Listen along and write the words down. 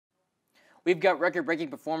We've got record-breaking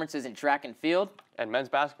performances in track and field. And men's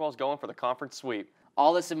basketball is going for the conference sweep.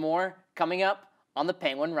 All this and more coming up on the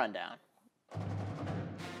Penguin Rundown.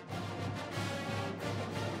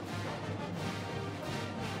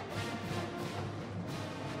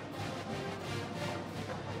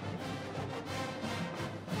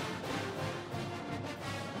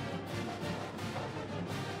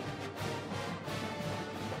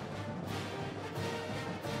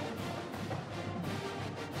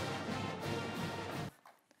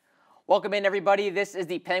 Welcome in, everybody. This is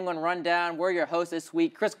the Penguin Rundown. We're your hosts this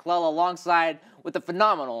week, Chris Colella, alongside with the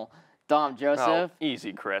phenomenal Dom Joseph. Oh,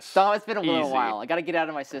 easy, Chris. Dom, it's been a little while. I got to get out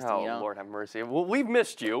of my system, Oh, you know? Lord have mercy. Well, we've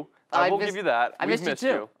missed you. I will give you that. I missed you,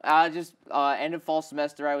 too. Just end of fall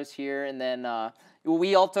semester, I was here, and then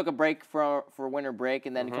we all took a break for winter break,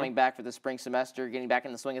 and then coming back for the spring semester, getting back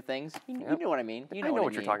in the swing of things. You know what I mean. I know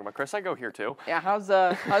what you're talking about, Chris. I go here, too. Yeah, how's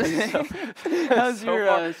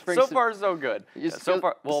your spring? So far, so good. So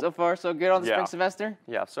far, so good on the spring semester?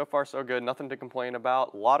 Yeah, so far, so good. Nothing to complain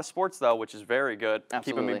about. A lot of sports, though, which is very good.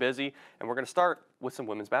 Absolutely. Keeping me busy. And we're going to start with some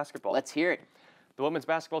women's basketball. Let's hear it. The women's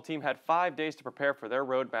basketball team had 5 days to prepare for their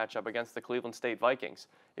road matchup against the Cleveland State Vikings.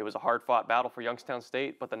 It was a hard-fought battle for Youngstown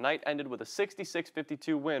State, but the night ended with a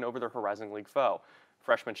 66-52 win over their Horizon League foe.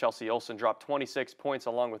 Freshman Chelsea Olsen dropped 26 points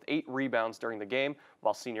along with 8 rebounds during the game,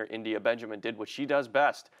 while senior India Benjamin did what she does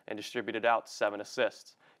best and distributed out 7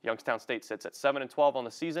 assists. Youngstown State sits at 7-12 on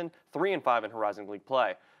the season, 3-5 in Horizon League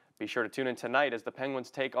play. Be sure to tune in tonight as the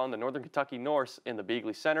Penguins take on the Northern Kentucky Norse in the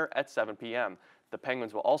Beagley Center at 7 p.m. The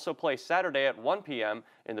Penguins will also play Saturday at 1 p.m.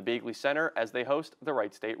 in the Beagley Center as they host the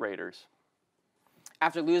Wright State Raiders.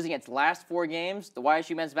 After losing its last 4 games, the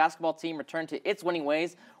YSU men's basketball team returned to its winning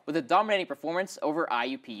ways with a dominating performance over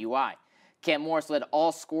IUPUI. Cam Morris led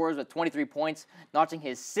all scorers with 23 points, notching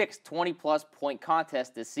his 6th 20-plus point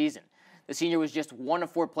contest this season. The senior was just one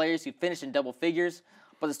of 4 players who finished in double figures,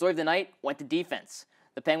 but the story of the night went to defense.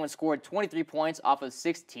 The Penguins scored 23 points off of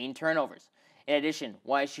 16 turnovers. In addition,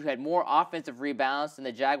 YSU had more offensive rebounds than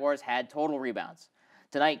the Jaguars had total rebounds.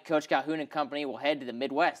 Tonight, Coach Calhoun and company will head to the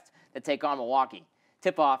Midwest to take on Milwaukee.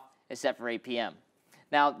 Tip-off is set for 8 p.m.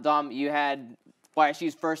 Now, Dom, you had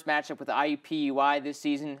YSU's first matchup with the IUPUI this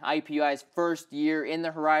season, IUPUI's first year in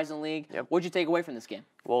the Horizon League. Yep. What did you take away from this game?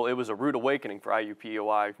 Well, it was a rude awakening for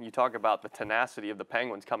IUPUI. You talk about the tenacity of the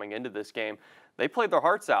Penguins coming into this game. They played their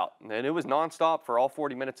hearts out, and it was nonstop for all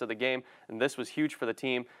 40 minutes of the game, and this was huge for the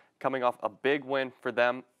team, coming off a big win for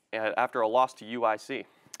them after a loss to UIC.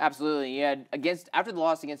 Absolutely. Yeah. After the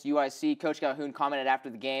loss against UIC, Coach Calhoun commented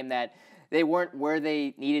after the game that they weren't where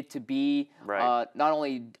they needed to be, right. Not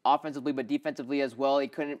only offensively but defensively as well. They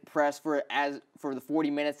couldn't press for the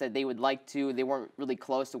 40 minutes that they would like to. They weren't really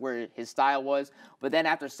close to where his style was. But then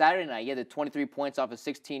after Saturday night, he had the 23 points off of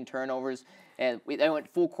 16 turnovers, and they went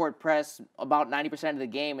full court press about 90% of the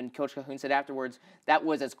game. And Coach Calhoun said afterwards that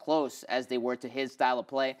was as close as they were to his style of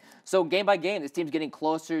play. So game by game, this team's getting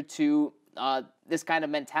closer to this kind of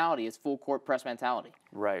mentality, this full court press mentality.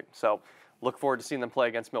 Right. So look forward to seeing them play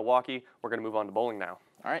against Milwaukee. We're going to move on to bowling now.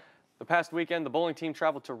 All right. The past weekend, the bowling team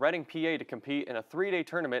traveled to Reading, PA to compete in a 3-day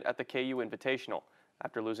tournament at the KU Invitational.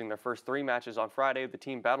 After losing their first 3 matches on Friday, the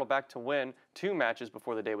team battled back to win 2 matches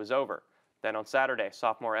before the day was over. Then on Saturday,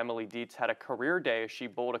 sophomore Emily Dietz had a career day as she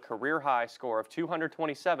bowled a career-high score of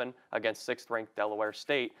 227 against 6th-ranked Delaware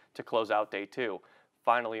State to close out day 2.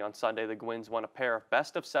 Finally, on Sunday, the Gwins won a pair of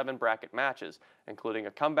best-of-7 bracket matches, including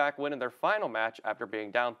a comeback win in their final match after being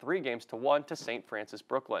down 3-1 to St. Francis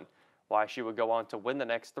Brooklyn. YSU would go on to win the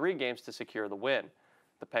next 3 games to secure the win.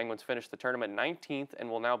 The Penguins finished the tournament 19th and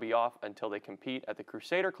will now be off until they compete at the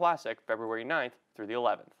Crusader Classic February 9th through the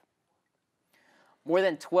 11th. More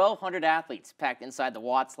than 1,200 athletes packed inside the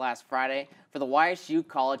Watts last Friday for the YSU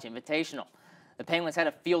College Invitational. The Penguins had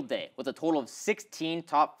a field day with a total of 16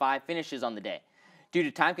 top 5 finishes on the day. Due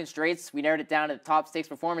to time constraints, we narrowed it down to the top 6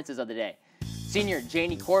 performances of the day. Senior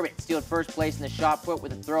Janie Corbett stealed first place in the shot put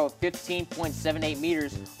with a throw of 15.78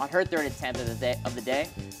 meters on her 3rd attempt of the day.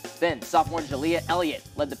 Then sophomore Jalea Elliott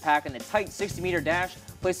led the pack in a tight 60-meter dash,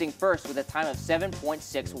 placing first with a time of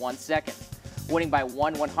 7.61 seconds, winning by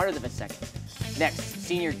 1/100th of a second. Next,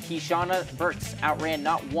 senior Keishana Burtz outran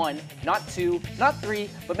not 1, not 2, not 3,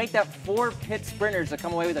 but make that 4 pit sprinters to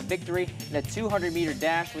come away with a victory in a 200-meter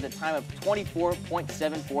dash with a time of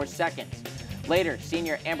 24.74 seconds. Later,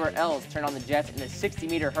 senior Amber Ells turned on the Jets in the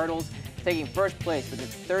 60-meter hurdles, taking first place with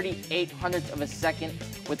its 38/100th of a second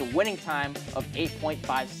with a winning time of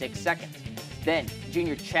 8.56 seconds. Then,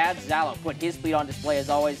 junior Chad Zallo put his speed on display as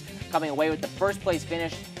always, coming away with the first place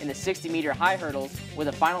finish in the 60-meter high hurdles with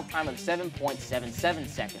a final time of 7.77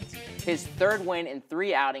 seconds. His 3rd win in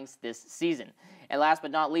 3 outings this season. And last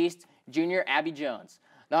but not least, junior Abby Jones.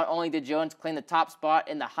 Not only did Jones claim the top spot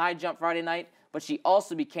in the high jump Friday night, but she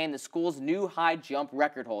also became the school's new high jump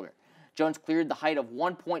record holder. Jones cleared the height of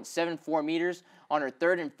 1.74 meters on her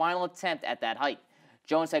third and final attempt at that height.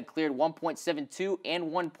 Jones had cleared 1.72 and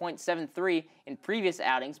 1.73 in previous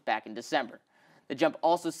outings back in December. The jump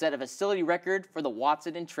also set a facility record for the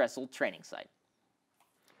Watson and Tressel training site.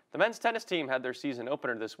 The men's tennis team had their season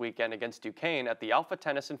opener this weekend against Duquesne at the Alpha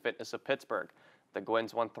Tennis and Fitness of Pittsburgh. The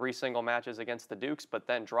Gwynns won 3 single matches against the Dukes, but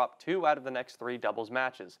then dropped 2 out of the next 3 doubles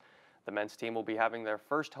matches. The men's team will be having their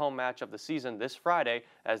first home match of the season this Friday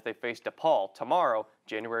as they face DePaul tomorrow,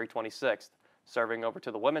 January 26th. Serving over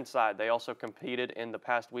to the women's side, they also competed in the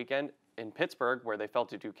past weekend in Pittsburgh, where they fell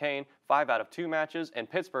to Duquesne 5 out of 2 matches and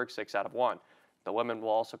Pittsburgh 6 out of 1. The women will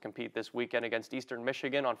also compete this weekend against Eastern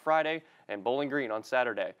Michigan on Friday and Bowling Green on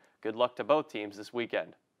Saturday. Good luck to both teams this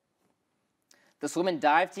weekend. The swim and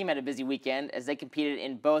dive team had a busy weekend as they competed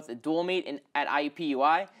in both the dual meet at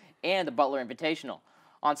IUPUI and the Butler Invitational.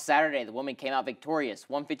 On Saturday, the women came out victorious,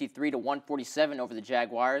 153-147 over the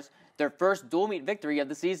Jaguars, their first dual meet victory of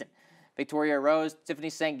the season. Victoria Rose, Tiffany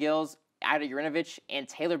St. Gilles, Ida Urinovich, and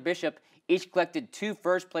Taylor Bishop each collected 2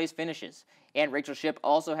 first-place finishes, and Rachel Shipp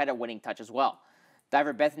also had a winning touch as well.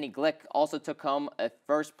 Diver Bethany Glick also took home a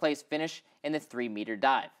first-place finish in the 3-meter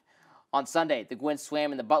dive. On Sunday, the Gwynns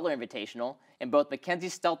swam in the Butler Invitational, and both Mackenzie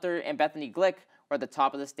Stelter and Bethany Glick were at the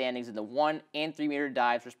top of the standings in the 1- and 3-meter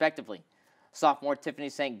dives, respectively. Sophomore Tiffany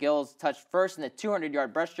St. Gilles touched first in the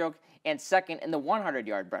 200-yard breaststroke and second in the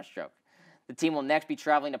 100-yard breaststroke. The team will next be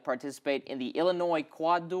traveling to participate in the Illinois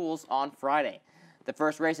Quad Duels on Friday. The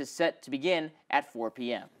first race is set to begin at 4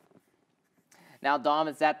 p.m. Now, Dom,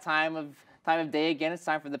 it's that time of day again. It's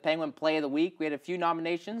time for the Penguin Play of the Week. We had a few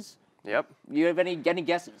nominations. Yep. You have any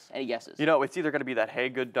guesses? Any guesses? You know, it's either going to be that Hey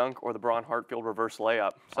Good dunk or the Braun Hartfield reverse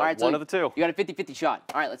layup. So all right, one of the two. You got a 50-50 shot.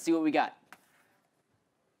 All right, let's see what we got.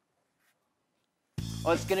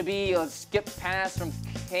 Oh, it's going to be a skip pass from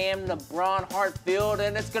Cam to Braun Hartfield,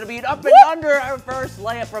 and it's going to be an up and under reverse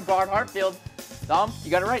layup from Braun Hartfield. Dom, you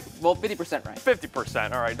got it right. Well, 50% right.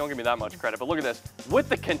 50%. All right, don't give me that much credit. But look at this. With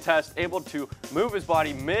the contest, able to move his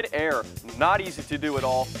body mid-air. Not easy to do at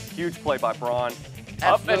all. Huge play by Braun.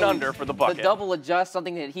 Absolutely. Up and under for the bucket. The double adjust,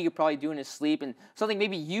 something that he could probably do in his sleep, and something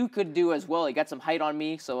maybe you could do as well. He got some height on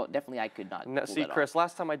me, so definitely I could not. Now, see, Chris,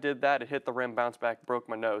 last time I did that, it hit the rim, bounced back, broke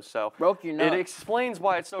my nose. So broke your nose. It explains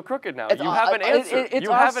why it's so crooked now. You have an answer. You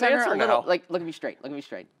have an answer now. Like, look at me straight. Look at me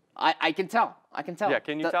straight. I can tell. I can tell. Yeah,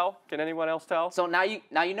 can you tell? Can anyone else tell? So now you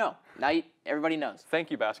know. Everybody knows. Thank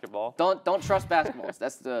you, basketball. Don't trust basketballs.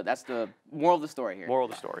 That's the moral of the story here. Moral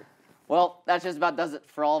of the story. Well, that just about does it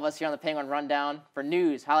for all of us here on the Penguin Rundown. For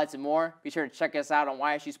news, highlights, and more, be sure to check us out on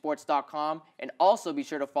YSUsports.com, and also be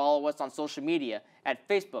sure to follow us on social media at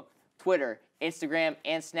Facebook, Twitter, Instagram,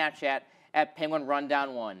 and Snapchat at Penguin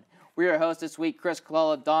Rundown 1. We're your hosts this week, Chris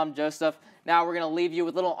Colella, Dom Joseph. Now we're going to leave you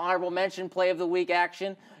with a little honorable mention play of the week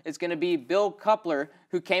action. It's going to be Bill Coupler,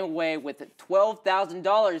 who came away with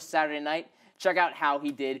 $12,000 Saturday night. Check out how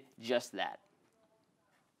he did just that.